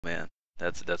Man,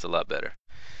 that's a lot better.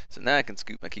 So now I can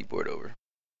scoot my keyboard over.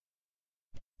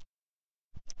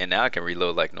 And now I can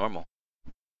reload like normal.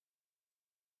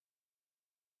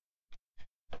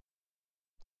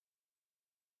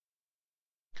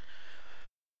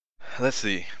 Let's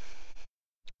see.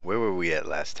 Where were we at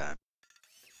last time?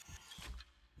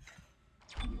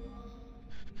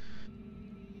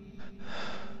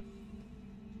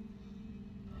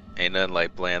 Ain't nothing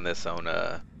like playing this on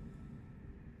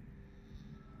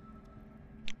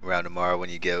around tomorrow when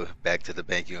you go back to the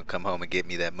bank. You can come home and get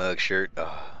me that mug shirt.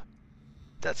 Oh,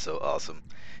 that's so awesome.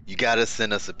 You gotta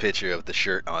send us a picture of the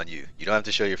shirt on you. You don't have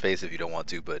to show your face if you don't want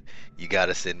to, but you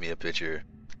gotta send me a picture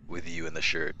with you in the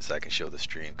shirt so I can show the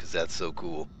stream, because that's so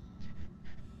cool.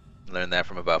 Learned that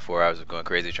from about 4 hours of going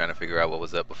crazy trying to figure out what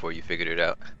was up before you figured it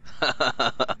out.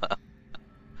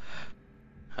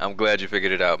 I'm glad you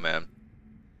figured it out, man.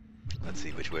 Let's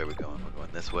see which way we're going. We're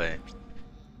going this way.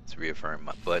 Let's reaffirm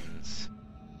my buttons.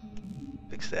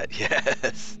 Fix that.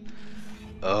 Yes.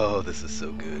 Oh, this is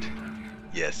so good.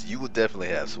 Yes, you will definitely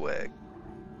have swag.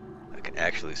 I can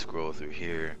actually scroll through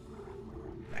here.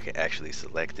 I can actually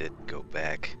select it, go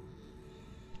back.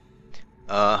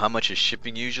 How much is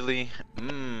shipping usually?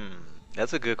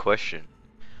 That's a good question.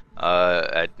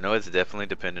 I know it's definitely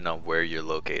dependent on where you're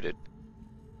located.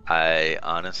 I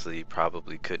honestly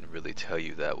probably couldn't really tell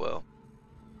you that well.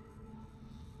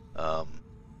 I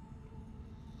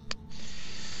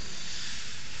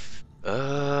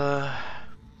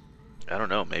don't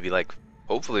know, maybe like,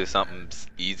 hopefully something's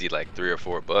easy like $3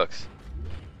 or $4.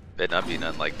 Better not be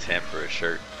nothing like 10 for a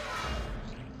shirt.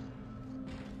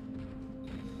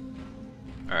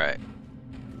 Alright.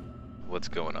 What's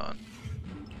going on?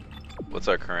 What's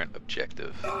our current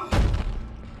objective?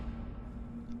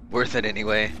 Worth it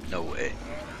anyway? No way.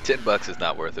 $10 is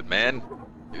not worth it, man.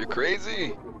 You're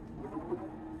crazy.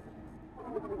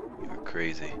 You're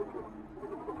crazy.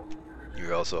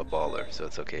 You're also a baller, so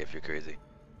it's okay if you're crazy.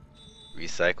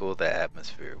 Recycle the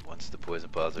atmosphere. Once the poison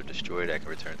pods are destroyed, I can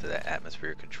return to that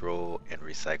atmosphere control and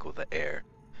recycle the air.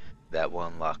 That will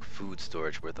unlock food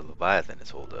storage where the Leviathan is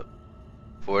holed up.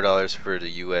 $4 for the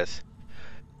US.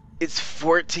 It's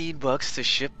 $14 to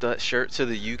ship that shirt to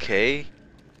the UK?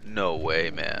 No way,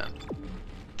 man.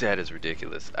 That is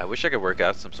ridiculous. I wish I could work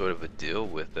out some sort of a deal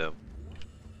with them.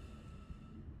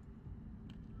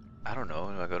 I don't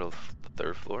know. Do I go to the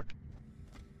 3rd floor?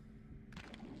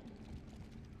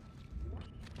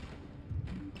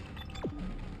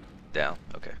 Down.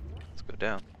 Okay. Let's go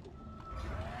down.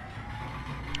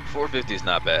 $4.50 is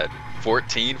not bad.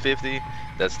 $14.50?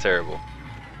 That's terrible.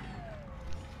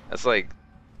 That's like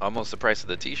almost the price of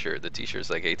the t-shirt. The t-shirt's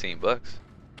like $18.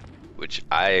 Which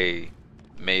I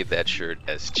made that shirt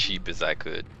as cheap as I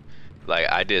could. Like,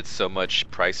 I did so much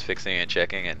price fixing and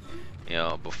checking, and you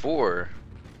know, before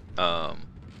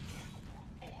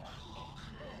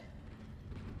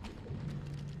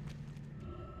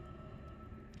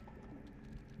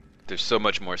there's so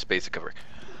much more space to cover.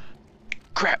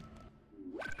 Crap!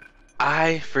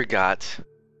 I forgot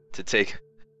to take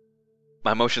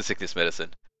my motion sickness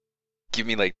medicine. Give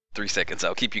me like 3 seconds.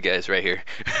 I'll keep you guys right here.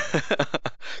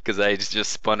 Because I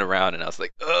just spun around and I was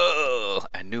like, oh,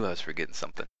 I knew I was forgetting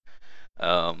something.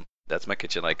 That's my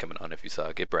kitchen light coming on if you saw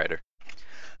it get brighter.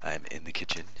 I am in the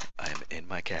kitchen. I am in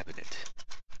my cabinet.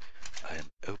 I am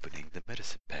opening the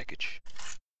medicine package.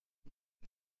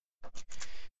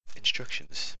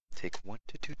 Instructions. Take 1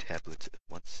 to 2 tablets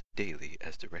once daily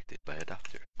as directed by a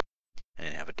doctor. I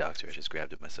didn't have a doctor, I just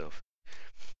grabbed it myself.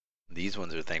 These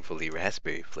ones are thankfully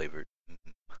raspberry flavored.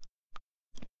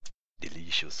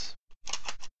 Delicious.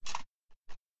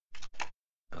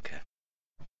 Okay.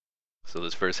 So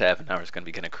this first half an hour is going to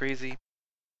be kind of crazy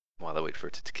while I wait for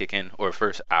it to kick in. Or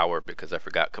first hour because I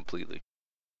forgot completely.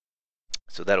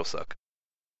 So that'll suck.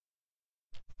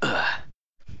 Ugh.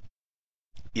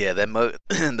 Yeah, that mug,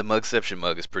 the Mugception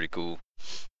mug is pretty cool.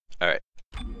 Alright.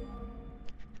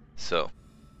 So.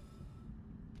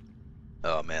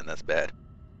 Oh man, that's bad.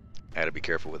 I gotta be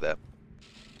careful with that.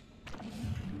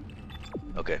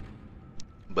 Okay.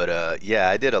 But yeah,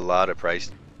 I did a lot of price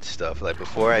stuff. Like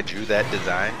before I drew that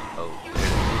design.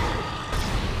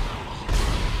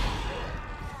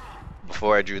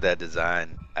 Before I drew that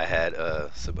design, I had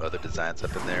some other designs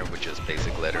up in there with just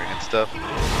basic lettering and stuff.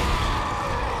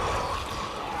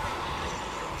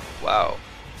 Wow.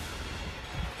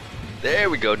 There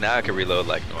we go. Now I can reload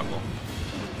like normal.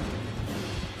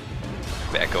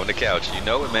 Back on the couch. You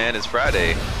know it, man. It's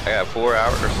Friday. I got 4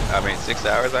 hours. I mean, 6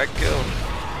 hours I can kill.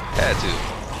 Had to.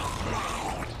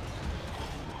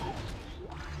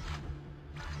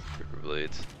 Ripper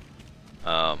blades.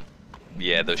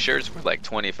 Yeah, those shirts were like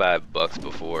 $25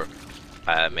 before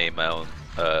I made my own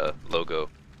logo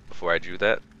before I drew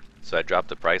that, so I dropped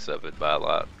the price of it by a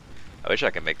lot. I wish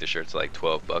I could make the shirts like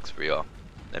 12 bucks for y'all.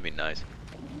 That'd be nice.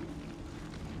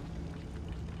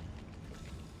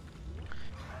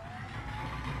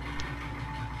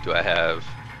 Do I have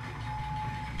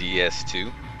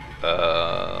DS2?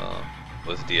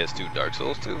 Was DS2 Dark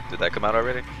Souls 2? Did that come out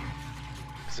already?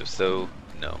 If so,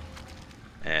 no.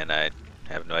 And I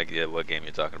have no idea what game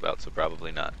you're talking about, so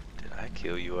probably not. Did I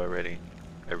kill you already?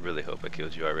 I really hope I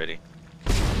killed you already.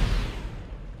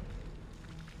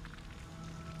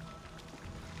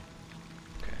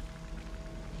 Okay.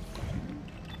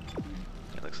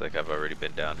 It looks like I've already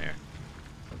been down here.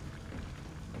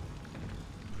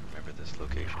 Remember this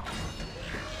location.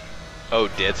 Oh,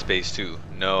 Deadspace 2.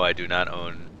 No, I do not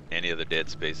own any other Dead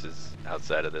Spaces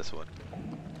outside of this one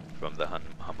from the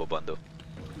Humble Bundle.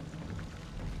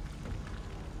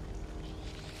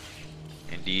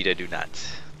 Indeed, I do not.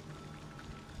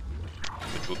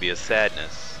 Which will be a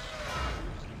sadness.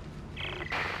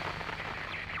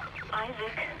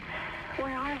 Isaac,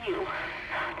 where are you?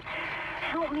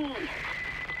 Help me.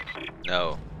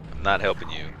 No, I'm not helping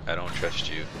you. I don't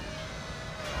trust you.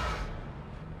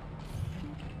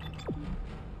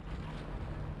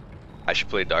 I should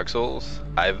play Dark Souls.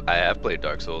 I have played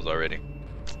Dark Souls already.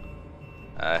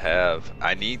 I have.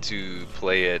 I need to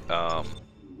play it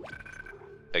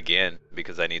again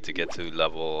because I need to get to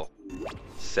level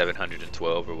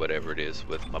 712 or whatever it is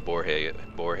with my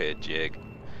boarhead jig.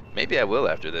 Maybe I will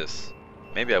after this.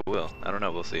 Maybe I will. I don't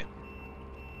know. We'll see.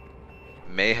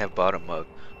 May have bought a mug.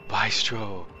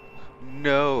 Bistro.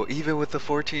 No, even with the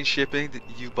 14 shipping,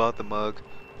 you bought the mug.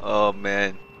 Oh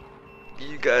man,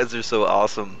 you guys are so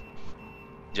awesome.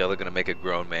 Y'all are gonna make a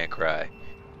grown man cry.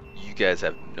 You guys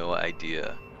have no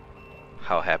idea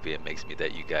how happy it makes me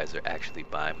that you guys are actually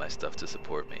buying my stuff to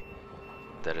support me.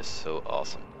 That is so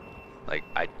awesome. Like,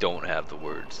 I don't have the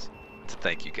words to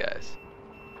thank you guys.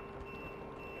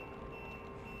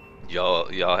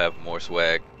 Y'all have more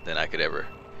swag than I could ever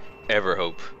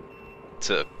hope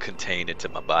to contain into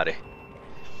my body.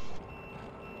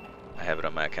 I have it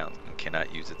on my account and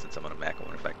cannot use it since I'm on a Mac. I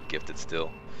wonder if I can gift it still.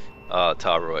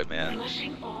 Taroy, man.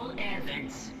 Flushing all air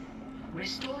vents.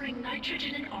 Restoring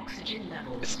nitrogen and oxygen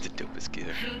levels. It's the dopest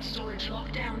gear. Food storage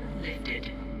lockdown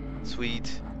lifted.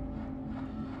 Sweet.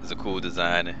 It's a cool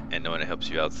design, and knowing it helps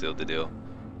you out sealed the deal.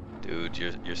 Dude,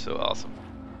 you're so awesome.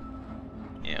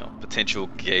 You know, potential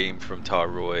game from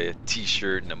Taroy, a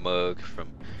t-shirt and a mug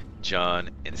from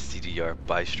John and CDR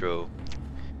Bistro.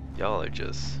 Y'all are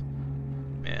just,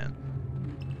 man.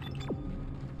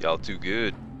 Y'all too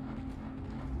good.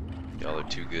 Y'all are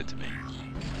too good to me.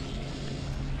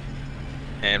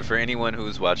 And for anyone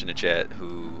who's watching the chat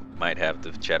who might have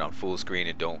the chat on full screen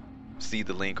and don't see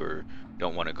the link or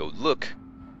don't want to go look,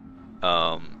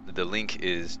 the link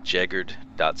is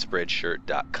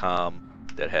jeggerd.spreadshirt.com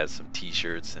that has some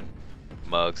t-shirts and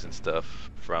mugs and stuff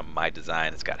from my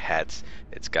design. It's got hats,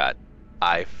 it's got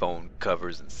iPhone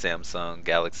covers and Samsung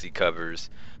Galaxy covers,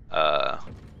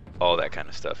 all that kind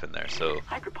of stuff in there. So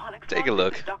take a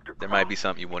look. There might be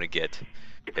something you want to get.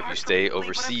 If you stay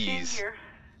overseas,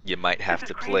 you might have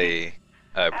to play.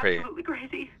 Absolutely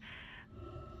crazy.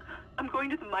 I'm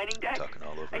going to the mining deck. Talking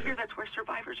all over I hear that's where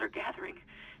survivors are gathering.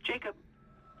 Jacob,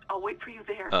 I'll wait for you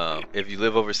there. If you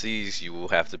live overseas, you will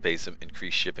have to pay some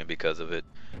increased shipping because of it.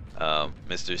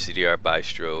 Mr. CDR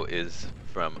Bistro is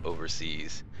from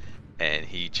overseas, and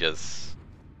he just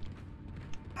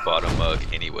bought a mug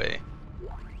anyway,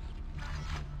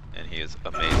 and he is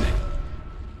amazing.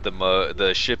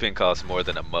 The shipping costs more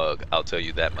than a mug, I'll tell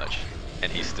you that much,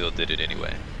 and he still did it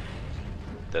anyway.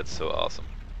 That's so awesome.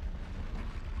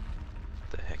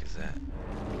 What the heck is that?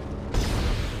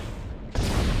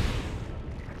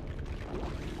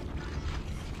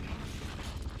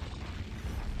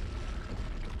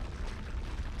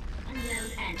 Unknown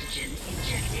antigen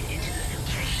injected into the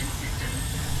filtration system.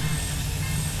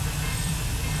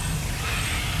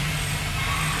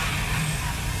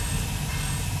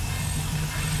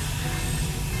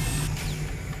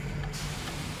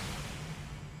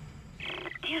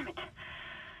 Damn it.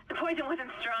 The poison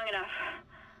wasn't strong enough.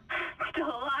 It's still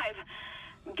alive.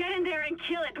 Get in there and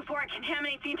kill it before it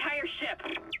contaminates the entire ship.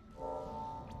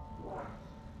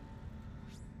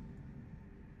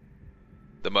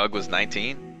 The mug was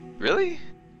 19? Really?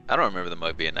 I don't remember the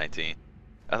mug being 19.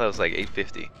 I thought it was like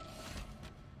 850.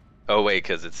 Oh wait,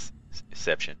 cause it's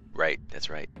Inception. Right, that's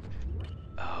right.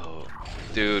 Oh,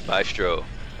 dude, Bistro.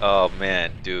 Oh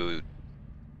man, dude.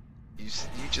 You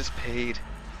just paid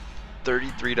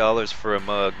 $33 for a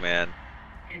mug, man.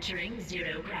 Entering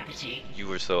zero gravity. You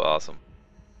were so awesome.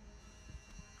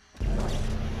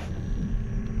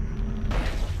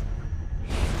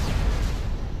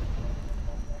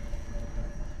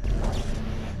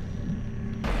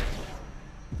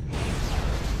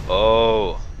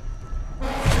 Oh.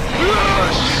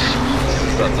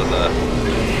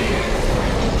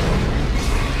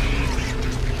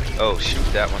 Oh shoot,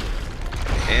 that one.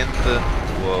 In the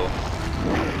whoa.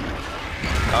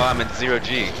 Oh, I'm in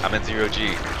 0G. I'm in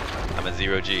 0G. I'm in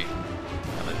 0G.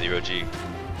 I'm in 0G.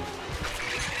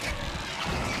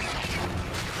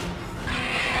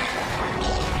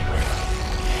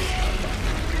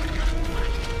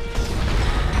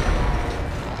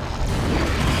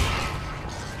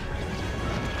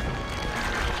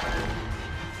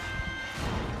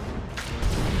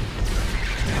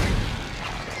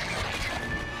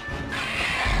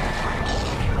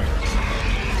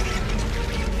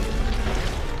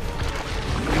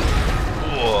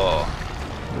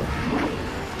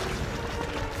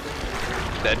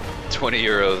 That 20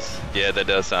 euros, yeah, that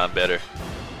does sound better.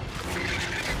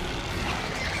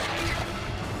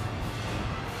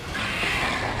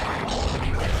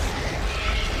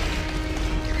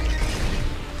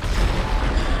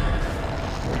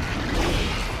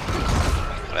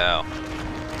 Wow.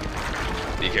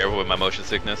 Be careful with my motion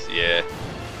sickness, yeah.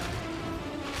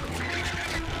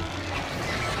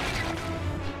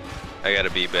 I gotta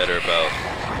be better about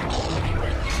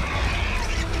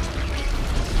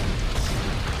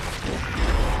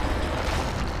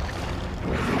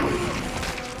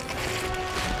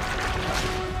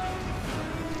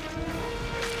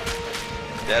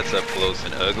that's up close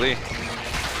and ugly.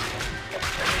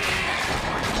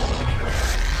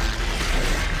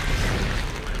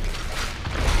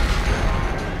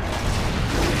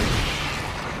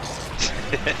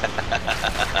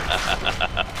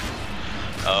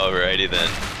 Alrighty then.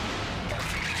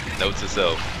 Note to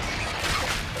self.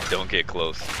 Don't get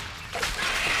close.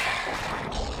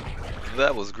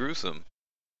 That was gruesome.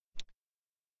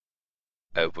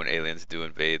 I hope when aliens do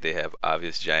invade, they have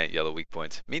obvious giant yellow weak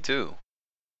points. Me too.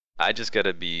 I just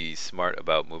gotta be smart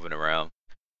about moving around.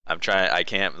 I'm trying, I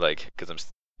can't like,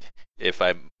 if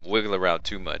I wiggle around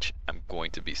too much, I'm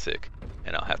going to be sick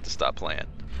and I'll have to stop playing.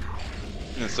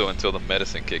 And so until the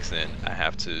medicine kicks in, I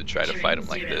have to try to fight them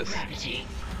like this. Gravity.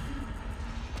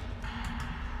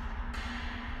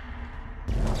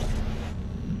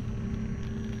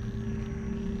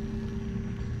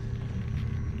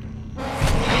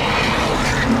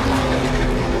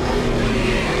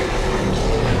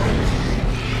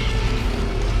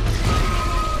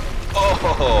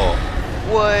 Oh,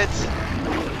 what?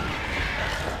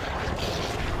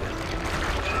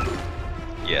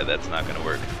 Yeah, that's not gonna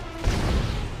work.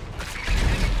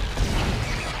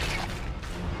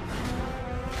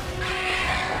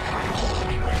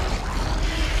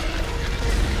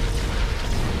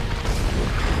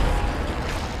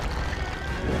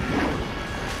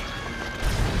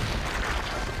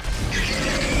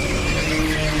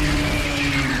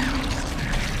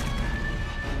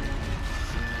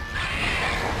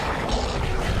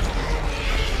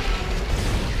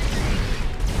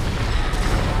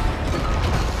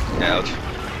 Ouch.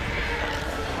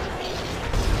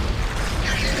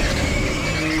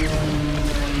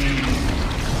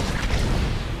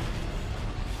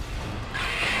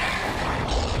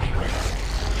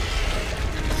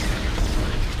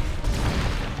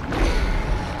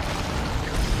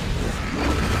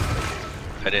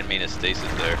 I didn't mean to stasis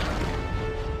there.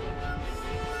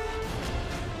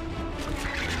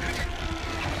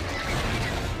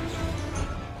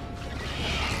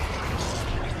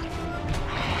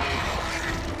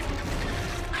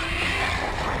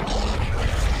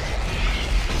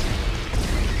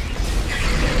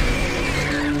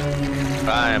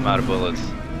 I am out of bullets.